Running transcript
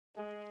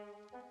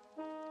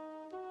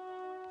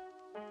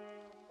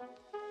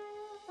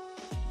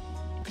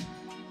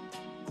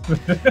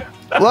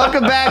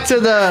Welcome back to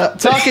the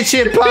Talking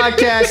Shit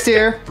podcast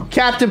here.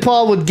 Captain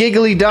Paul with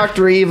Giggly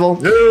Dr. Evil.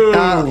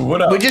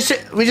 What up? We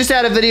just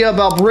had a video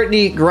about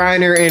Brittany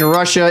Griner in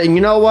Russia, and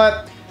you know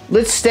what?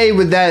 Let's stay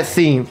with that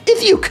theme.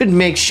 If you could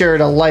make sure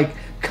to like,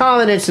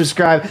 comment, and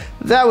subscribe,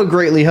 that would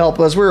greatly help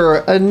us.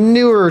 We're a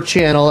newer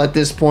channel at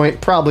this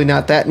point, probably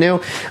not that new,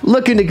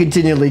 looking to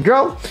continually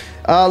grow.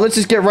 Let's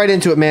just get right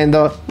into it, man.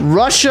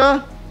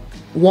 Russia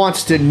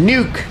wants to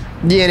nuke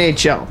the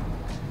NHL.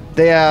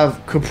 They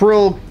have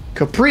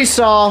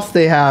Kaprizov,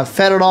 they have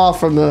Fedorov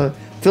from the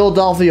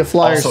Philadelphia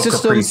Flyers also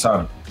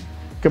system.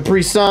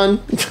 Capri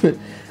Sun.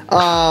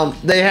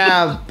 They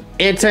have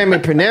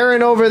Artemi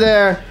Panarin over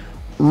there.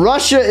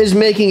 Russia is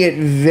making it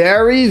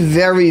very,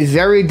 very,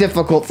 very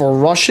difficult for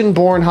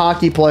Russian-born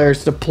hockey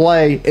players to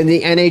play in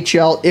the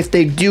NHL if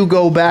they do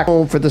go back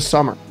home for the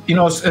summer. You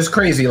know, it's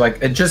crazy. Like,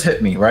 it just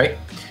hit me, right?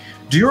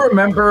 Do you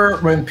remember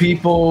when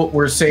people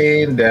were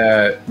saying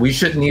that we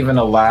shouldn't even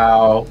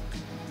allow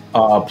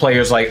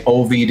players like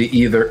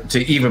Ovi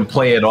to even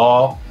play at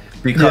all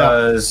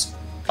because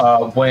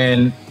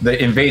when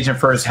the invasion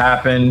first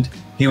happened,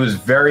 he was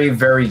very,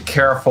 very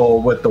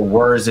careful with the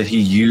words that he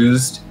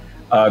used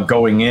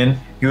going in.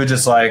 He was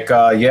just like,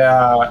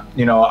 yeah,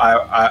 you know,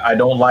 I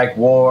don't like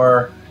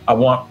war. I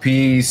want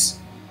peace,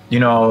 you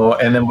know.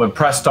 And then when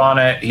pressed on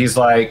it, he's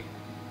like,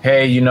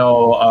 hey, you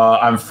know,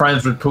 I'm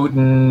friends with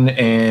Putin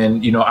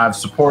and, you know, I've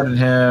supported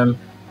him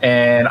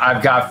and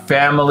I've got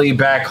family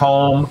back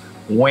home.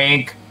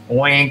 Wink,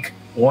 wink,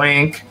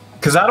 wink.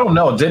 Because I don't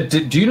know.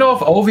 Do you know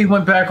if Ovi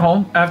went back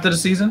home after the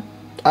season?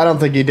 I don't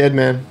think he did,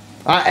 man.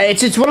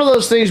 It's one of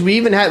those things we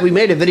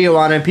made a video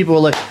on it and people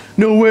were like,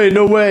 no way,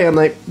 no way. I'm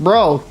like,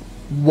 bro,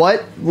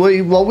 what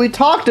we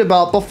talked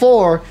about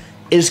before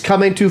is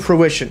coming to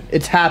fruition.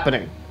 It's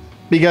happening.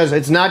 Because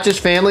it's not just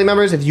family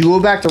members. If you go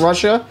back to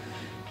Russia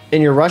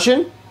and you're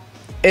Russian,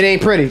 it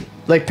ain't pretty.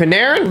 Like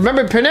Panarin,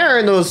 remember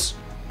Panarin, those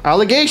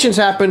allegations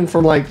happened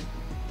from like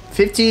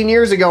 15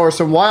 years ago or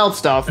some wild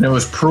stuff. And it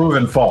was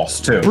proven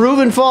false too.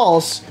 Proven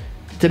false.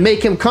 To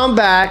make him come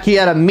back, he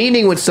had a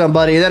meeting with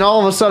somebody, and then all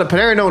of a sudden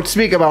Panarin don't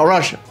speak about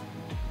Russia.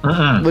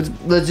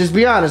 Let's just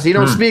be honest, he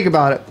don't speak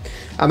about it.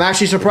 I'm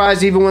actually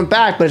surprised he even went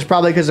back, but it's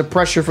probably because of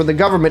pressure from the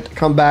government to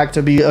come back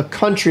to be a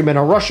countryman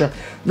of Russia.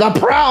 The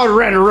proud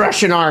Red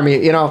Russian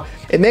Army, you know.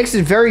 It makes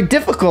it very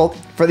difficult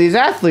for these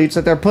athletes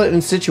that they're put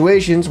in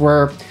situations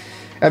where,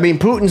 I mean,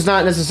 Putin's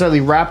not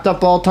necessarily wrapped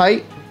up all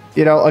tight.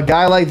 You know, a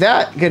guy like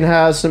that can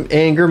have some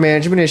anger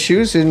management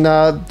issues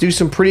and do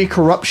some pretty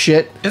corrupt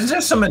shit. Is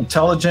there some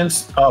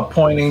intelligence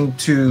pointing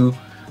to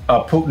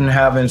Putin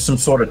having some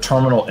sort of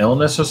terminal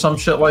illness or some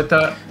shit like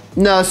that?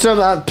 No,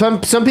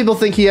 some people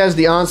think he has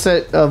the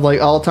onset of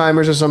like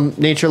Alzheimer's or some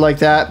nature like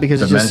that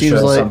because dementia, it just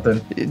seems like something.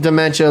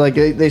 Dementia. Like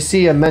they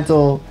see a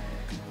mental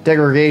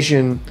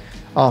degradation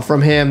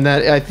from him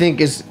that I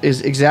think is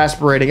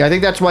exasperating. I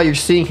think that's why you're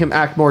seeing him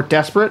act more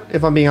desperate.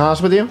 If I'm being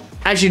honest with you.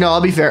 Actually, no, I'll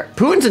be fair.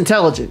 Putin's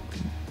intelligent.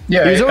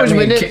 Yeah, he's always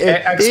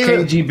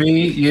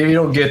ex-KGB. You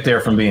don't get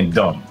there from being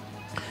dumb.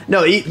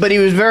 No, but he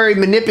was very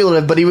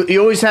manipulative. But he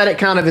always had it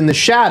kind of in the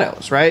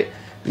shadows, right?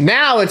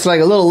 Now it's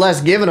like a little less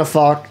giving a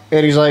fuck,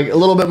 and he's like a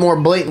little bit more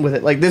blatant with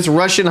it. Like this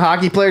Russian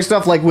hockey player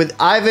stuff, like with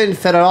Ivan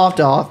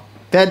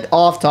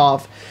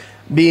Fedorov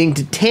being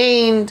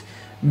detained,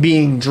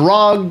 being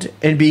drugged,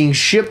 and being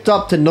shipped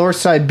up to northern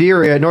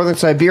Siberia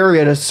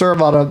to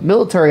serve on a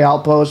military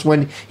outpost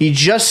when he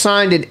just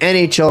signed an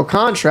NHL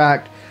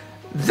contract.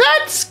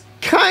 That's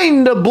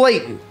kind of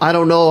blatant. I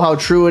don't know how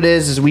true it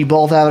is, as we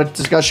both have a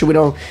discussion. We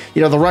don't,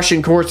 you know, the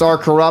Russian courts are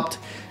corrupt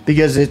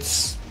because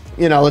it's,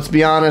 you know, let's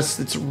be honest,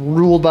 it's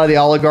ruled by the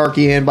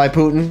oligarchy and by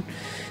Putin.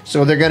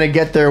 So they're going to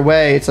get their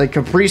way. It's like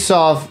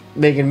Kaprizov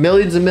making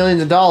millions and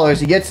millions of dollars.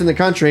 He gets in the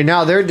country.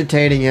 Now they're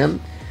detaining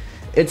him.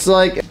 It's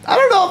like, I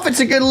don't know if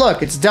it's a good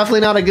look. It's definitely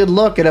not a good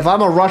look. And if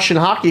I'm a Russian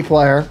hockey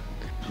player,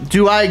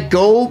 do I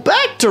go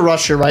back to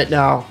Russia right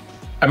now?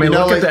 I mean,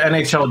 look at the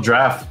NHL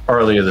draft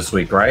earlier this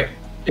week, right?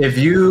 If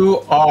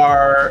you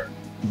are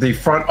the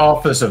front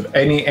office of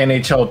any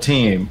NHL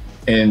team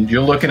and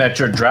you're looking at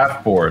your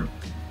draft board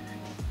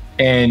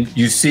and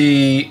you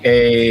see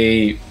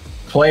a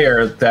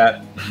player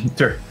that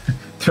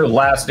their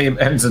last name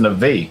ends in a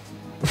V,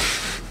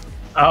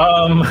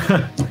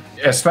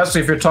 especially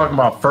if you're talking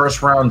about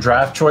first round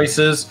draft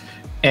choices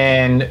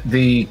and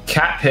the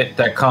cap hit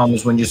that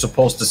comes when you're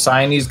supposed to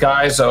sign these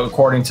guys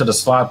according to the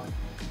slot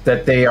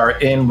that they are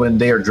in when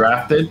they are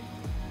drafted.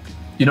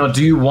 You know,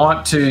 do you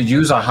want to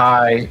use a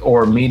high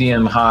or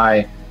medium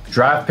high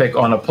draft pick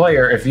on a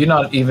player if you're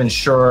not even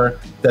sure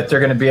that they're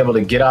going to be able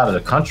to get out of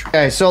the country?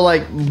 Okay, so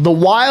like the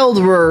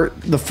Wild were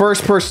the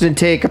first person to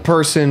take a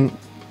person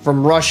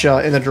from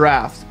Russia in the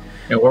draft.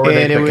 And what were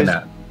they picking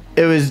at?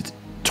 It was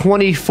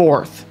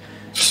 24th.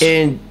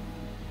 And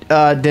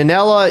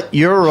Danila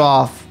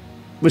Yurov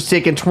was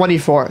taken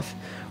 24th.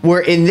 Where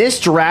in this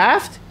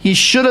draft, he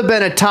should have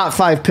been a top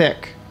 5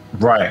 pick.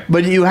 Right.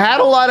 But you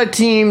had a lot of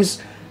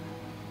teams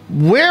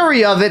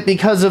wary of it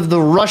because of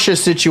the Russia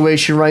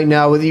situation right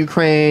now with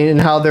Ukraine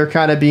and how they're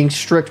kind of being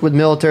strict with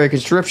military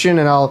conscription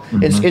and how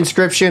it's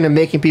inscription and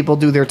making people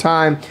do their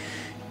time.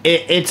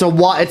 It's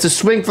a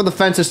swing for the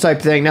fences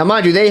type thing. Now,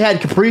 mind you, they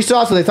had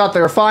Kaprizov, so they thought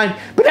they were fine.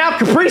 But now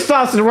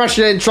Kaprizov and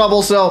Russia in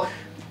trouble, so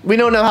we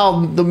don't know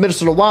how the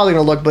Minnesota Wild are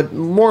going to look. But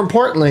more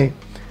importantly,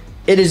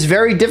 it is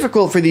very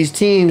difficult for these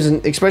teams,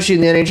 and especially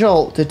in the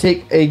NHL, to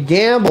take a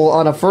gamble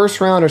on a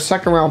first-round or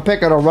second-round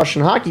pick on a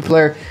Russian hockey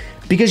player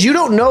because you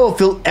don't know if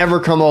he'll ever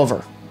come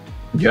over.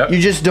 Yep. You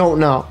just don't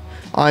know.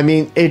 I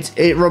mean,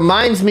 it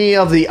reminds me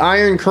of the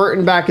Iron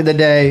Curtain back in the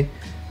day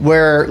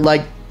where,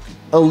 like,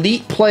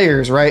 elite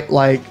players, right,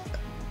 like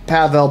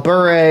Pavel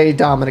Bure,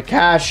 Dominik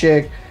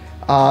Hasek,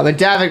 and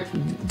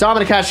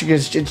Dominik Hasek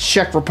is in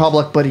Czech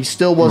Republic, but he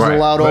still wasn't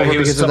allowed over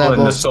because of that. He was still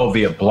in the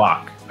Soviet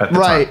bloc at the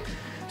time.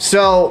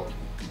 So,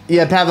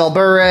 yeah, Pavel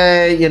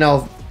Bure, you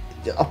know,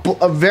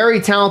 a very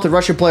talented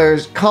Russian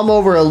players come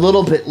over a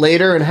little bit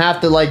later and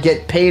have to like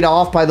get paid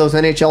off by those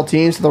NHL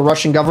teams to the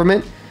Russian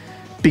government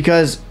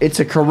because it's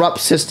a corrupt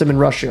system in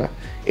Russia.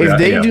 If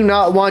they do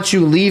not want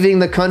you leaving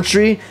the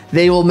country,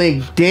 they will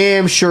make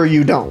damn sure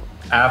you don't.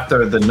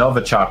 After the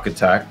Novichok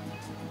attack.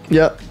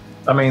 Yep.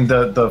 I mean,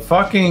 the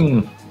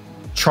fucking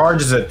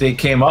charges that they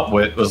came up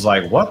with was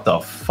like, what the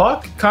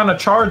fuck kind of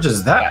charge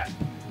is that?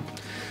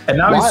 And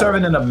now he's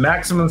serving in a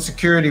maximum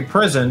security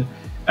prison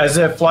as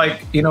if,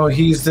 like, you know,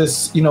 he's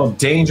this, you know,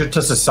 danger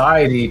to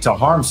society to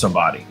harm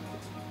somebody.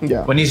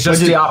 Yeah. When he's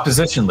just the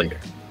opposition leader.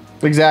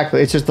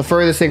 Exactly. It's just the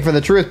furthest thing from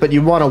the truth, but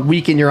you want to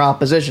weaken your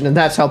opposition, and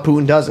that's how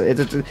Putin does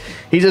it.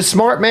 He's a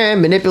smart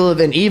man, manipulative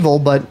and evil,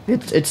 but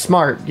it's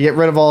smart. You get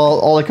rid of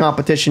all the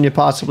competition you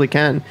possibly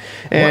can.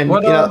 And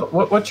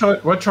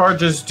what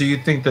charges do you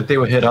think that they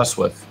would hit us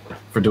with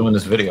for doing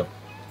this video?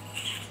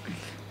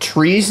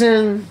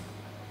 Treason.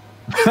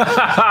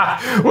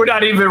 We're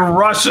not even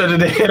Russia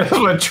to hit us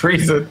with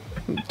treason.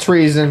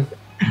 Treason.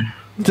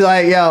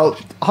 Like,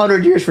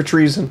 100 years for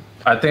treason.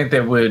 I think they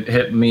would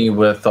hit me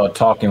with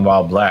talking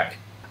while black.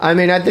 I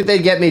mean, I think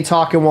they'd get me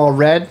talking while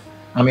red.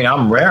 I mean,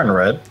 I'm rare and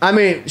red. I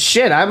mean,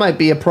 shit, I might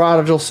be a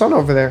prodigal son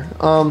over there.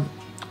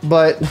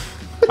 But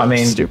I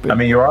mean, stupid. I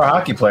mean, you are a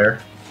hockey player.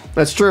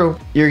 That's true.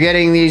 You're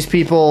getting these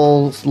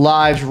people's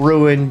lives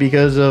ruined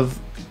because of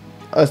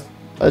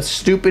a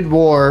stupid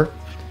war,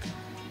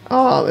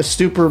 a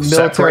stupid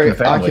military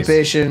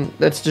occupation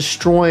that's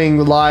destroying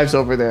lives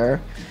over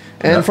there,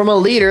 and from a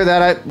leader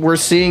that we're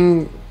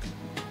seeing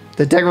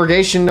the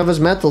degradation of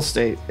his mental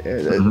state.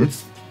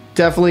 It's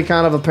definitely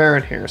kind of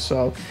apparent here.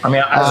 So, I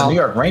mean, as a New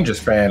York Rangers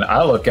fan,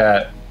 I look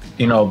at,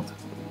 you know,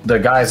 the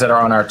guys that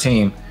are on our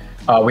team.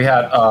 We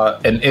had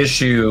an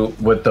issue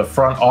with the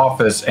front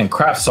office and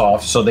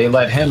Kravtsov, so they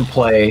let him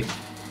play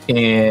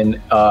in,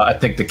 I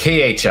think, the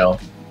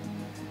KHL.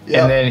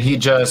 Yep. And then he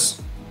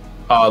just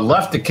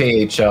left the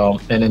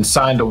KHL and then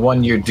signed a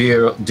one-year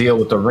deal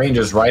with the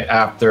Rangers right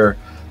after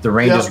the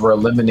Rangers were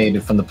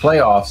eliminated from the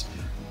playoffs.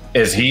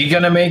 Is he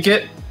going to make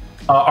it?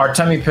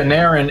 Artemi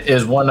Panarin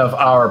is one of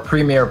our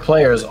premier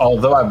players,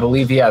 although I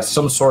believe he had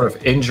some sort of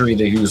injury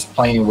that he was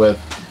playing with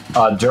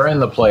during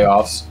the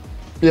playoffs.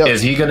 Yep.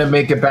 Is he going to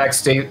make it back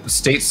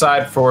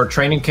stateside for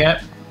training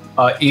camp?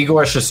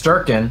 Igor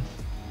Shesterkin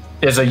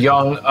is a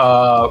young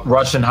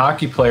Russian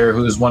hockey player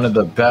who's one of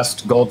the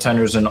best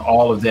goaltenders in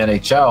all of the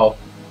NHL.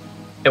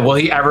 And will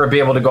he ever be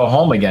able to go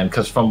home again?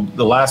 Because from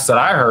the last that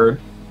I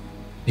heard,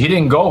 he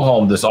didn't go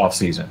home this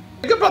offseason.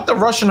 Think about the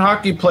Russian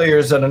hockey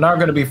players that are now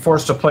going to be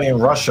forced to play in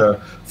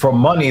Russia for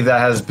money that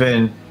has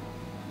been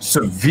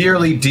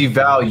severely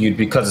devalued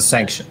because of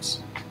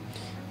sanctions.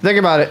 Think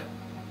about it.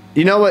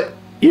 You know what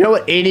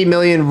 80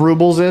 million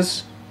rubles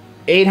is?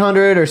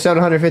 800 or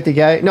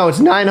 750K? No, it's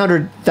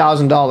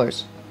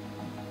 $900,000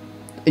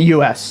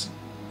 US.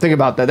 Think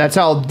about that. That's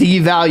how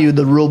devalued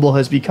the ruble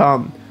has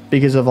become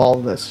because of all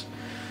of this.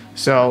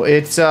 So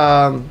it's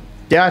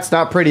it's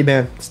not pretty,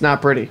 man. It's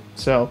not pretty.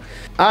 So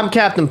I'm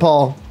Captain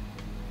Paul.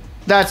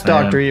 That's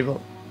Dr. Evil.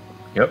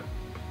 Yep.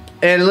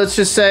 And let's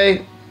just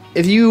say,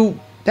 if you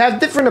have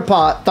different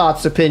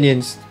thoughts,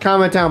 opinions,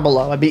 comment down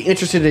below. I'd be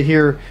interested to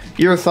hear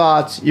your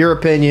thoughts, your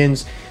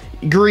opinions.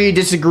 Agree,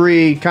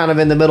 disagree, kind of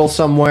in the middle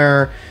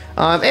somewhere.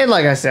 And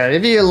like I said,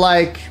 if you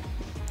like,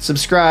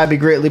 subscribe, be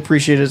greatly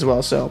appreciated as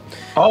well. So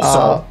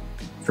also,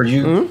 for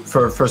you,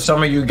 for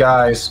some of you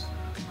guys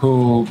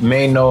who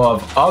may know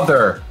of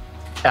other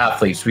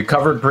athletes, we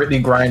covered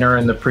Brittany Griner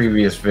in the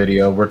previous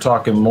video. We're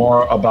talking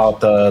more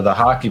about the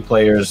hockey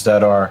players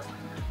that are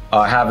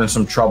having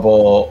some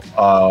trouble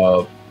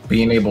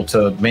being able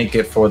to make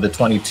it for the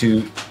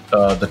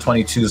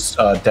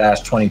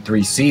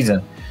 22-23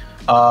 season.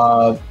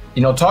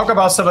 You know, talk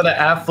about some of the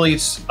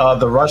athletes,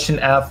 the Russian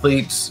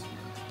athletes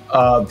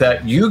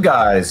that you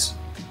guys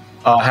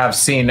have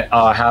seen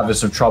having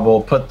some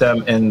trouble. Put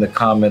them in the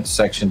comments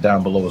section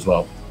down below as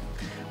well.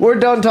 We're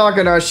done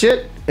talking our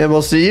shit, and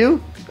we'll see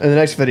you in the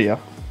next video.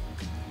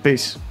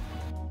 Peace.